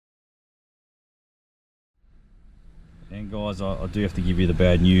And guys, I do have to give you the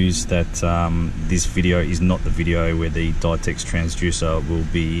bad news that this video is not the video where the Ditex transducer will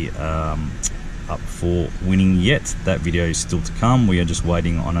be up for winning yet. That video is still to come. We are just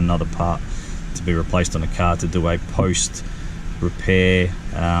waiting on another part to be replaced on the car to do a post repair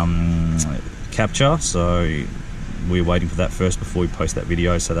capture, so we're waiting for that first before we post that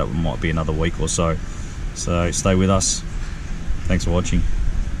video, so that might be another week or so. So stay with us. Thanks for watching.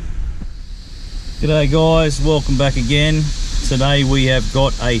 G'day guys, welcome back again. Today we have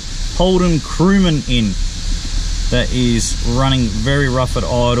got a Holden Crewman in that is running very rough at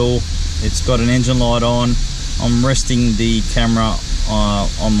idle. It's got an engine light on. I'm resting the camera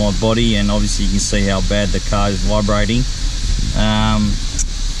on my body, and obviously you can see how bad the car is vibrating.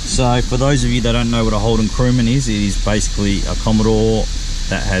 So for those of you that don't know what a Holden Crewman is, it is basically a Commodore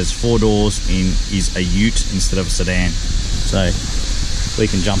that has 4 doors and is a ute instead of a sedan. So we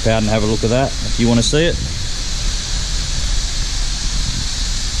can jump out and have a look at that if you want to see it.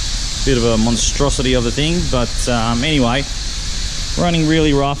 Bit of a monstrosity of the thing, but anyway, running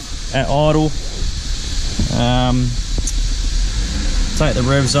really rough at idle. Take the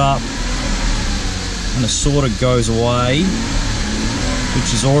revs up and it sort of goes away,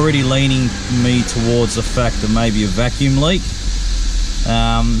 which is already leaning me towards the fact that maybe a vacuum leak.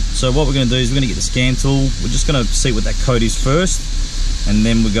 So what we're going to do is we're going to get the scan tool. We're just going to see what that code is first, and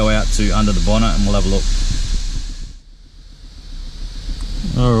then we'll go out to under the bonnet and we'll have a look.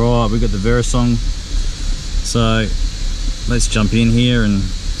 Alright, we've got the Verus on, so let's jump in here and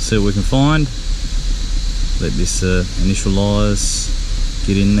see what we can find. Let this initialize,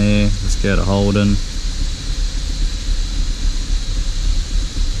 get in there. Let's go to Holden.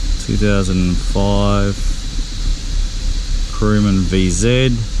 2005 Crewman VZ,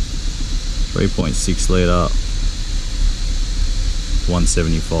 3.6 litre,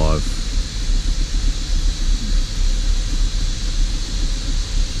 175.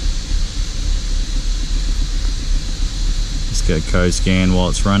 Let's go code scan while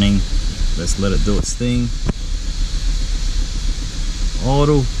it's running. Let's let it do its thing.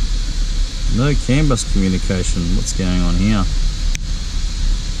 Idle. No CAN bus communication. What's going on here?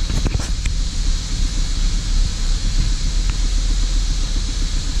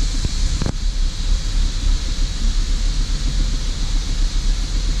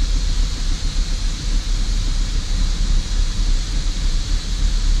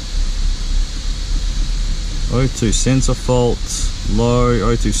 O2 sensor fault, low,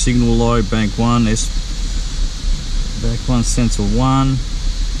 O2 signal low, bank 1, bank 1 sensor 1.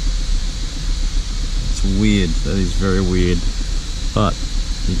 It's weird, that is very weird, but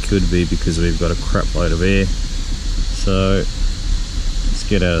it could be because we've got a crap load of air. So let's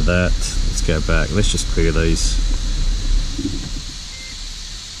get out of that, let's go back, let's just clear these.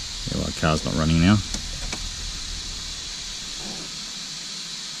 Yeah, well, the car's not running now.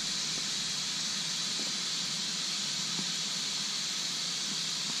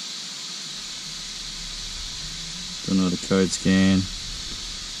 Another code scan.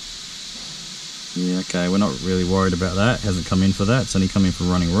 Yeah, okay, we're not really worried about that. It hasn't come in for that. It's only come in for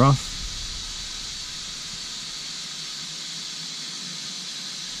running rough.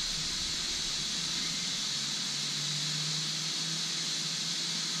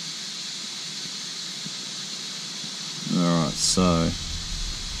 Alright, so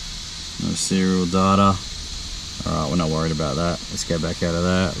no serial data. Alright, we're not worried about that. Let's go back out of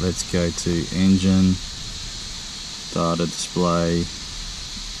that. Let's go to engine. Data display, and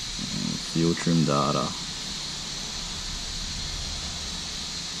fuel trim data.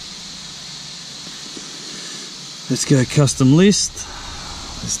 Let's go custom list.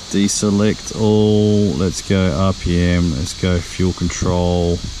 Let's deselect all. Let's go RPM. Let's go fuel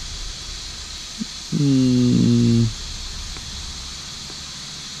control.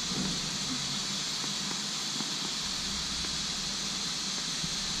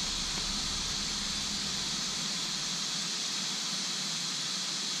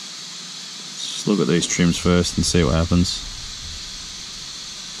 Just look at these trims first and see what happens.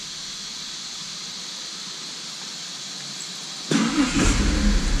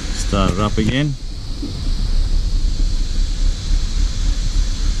 Start it up again.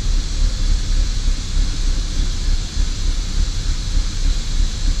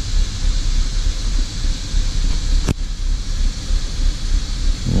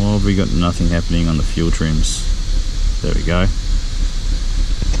 Well, we got nothing happening on the fuel trims. There we go.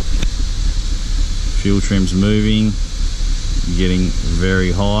 Fuel trim's moving, getting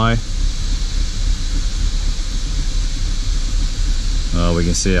very high. We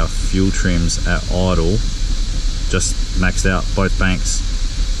can see our fuel trims at idle just maxed out both banks.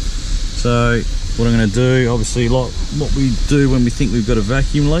 So what I'm going to do, obviously like what we do when we think we've got a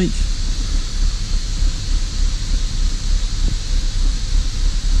vacuum leak.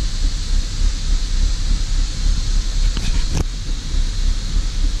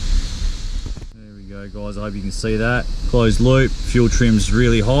 There we go guys, I hope you can see that. Closed loop, fuel trim's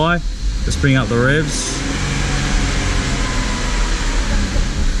really high. Let's bring up the revs.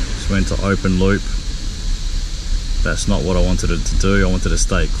 Just went to open loop. That's not what I wanted it to do. I wanted to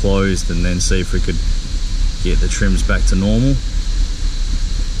stay closed and then see if we could get the trims back to normal.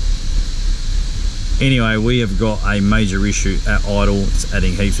 Anyway, we have got a major issue at idle. It's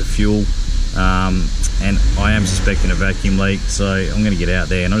adding heaps of fuel, and I am suspecting a vacuum leak, so I'm going to get out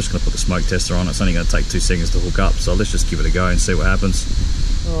there and I'm just going to put the smoke tester on. It's only going to take 2 seconds to hook up, so let's just give it a go and see what happens.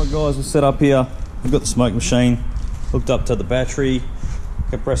 Alright guys, we're set up here. We've got the smoke machine hooked up to the battery,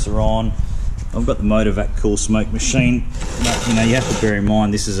 compressor on. I've got the motor vac cool smoke machine, but you know, you have to bear in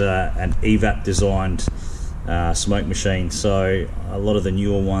mind this is an EVAP designed smoke machine, so a lot of the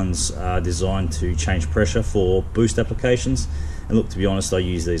newer ones are designed to change pressure for boost applications. And look, to be honest, I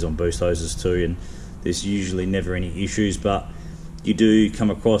use these on boost hoses too, and there's usually never any issues, but you do come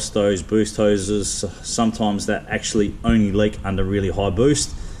across those boost hoses sometimes that actually only leak under really high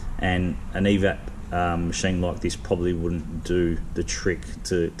boost, and an EVAP machine like this probably wouldn't do the trick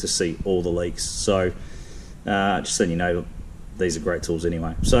to see all the leaks. So just letting you know, these are great tools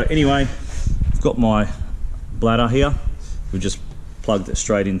anyway. So anyway, I've got my bladder here. We've just plugged it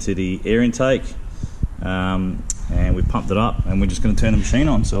straight into the air intake, and we pumped it up, and we're just going to turn the machine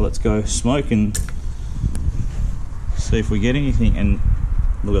on. So let's go smoke and see if we get anything. And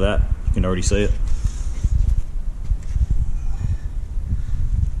look at that, you can already see it.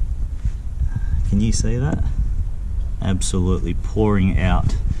 Can you see that? Absolutely pouring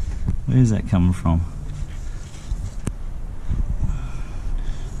out. Where's that coming from?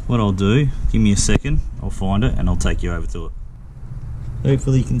 What I'll do, give me a second, I'll find it and I'll take you over to it.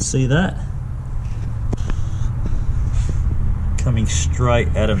 Hopefully you can see that. Coming straight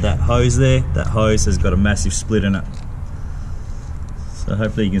out of that hose there. That hose has got a massive split in it. So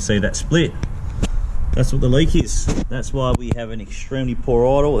hopefully you can see that split. That's what the leak is. That's why we have an extremely poor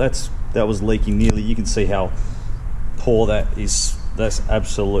idle. That was leaking nearly. You can see how poor that is. That's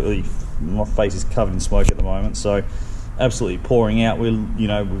absolutely, my face is covered in smoke at the moment. So absolutely pouring out. You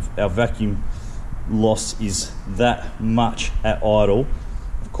know, our vacuum loss is that much at idle.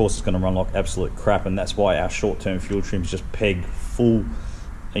 Of course, it's going to run like absolute crap, and that's why our short-term fuel trims just peg full,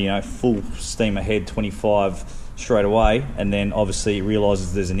 you know, full steam ahead, 25 straight away, and then obviously it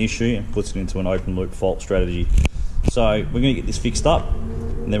realizes there's an issue and puts it into an open loop fault strategy. So we're going to get this fixed up,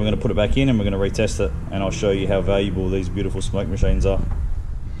 and then we're going to put it back in and we're going to retest it, and I'll show you how valuable these beautiful smoke machines are.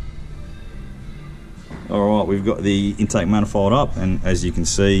 Alright, we've got the intake manifold up, and as you can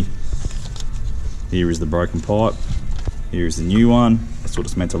see, here is the broken pipe, here is the new one. That's what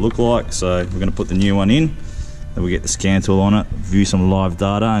it's meant to look like. So we're going to put the new one in, then we get the scan tool on it, view some live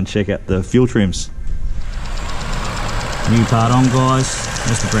data and check out the fuel trims. New part on guys,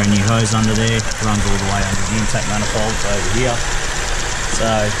 just a brand new hose under there, runs all the way under the intake manifold over here.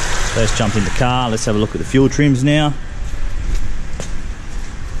 So let's jump in the car, let's have a look at the fuel trims now.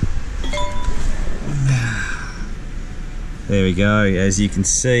 There we go, as you can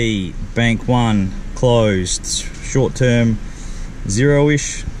see, bank 1 closed, short term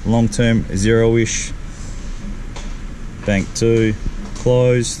 0-ish, long term 0-ish, bank 2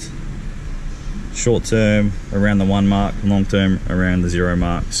 closed, short term around the 1 mark, long term around the 0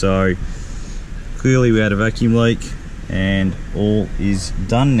 mark. So clearly we had a vacuum leak and all is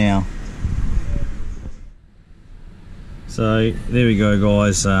done now. So there we go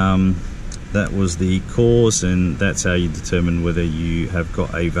guys, that was the cause, and that's how you determine whether you have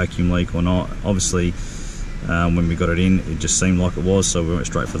got a vacuum leak or not. Obviously when we got it in, it just seemed like it was, so we went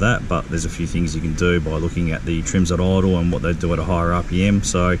straight for that, but there's a few things you can do by looking at the trims at idle and what they do at a higher RPM.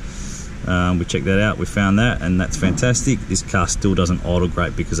 So we checked that out, we found that, and that's fantastic. This car still doesn't idle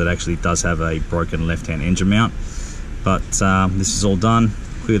great because it actually does have a broken left-hand engine mount, but this is all done.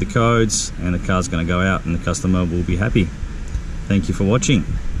 Clear the codes and the car's going to go out and the customer will be happy. Thank you for watching.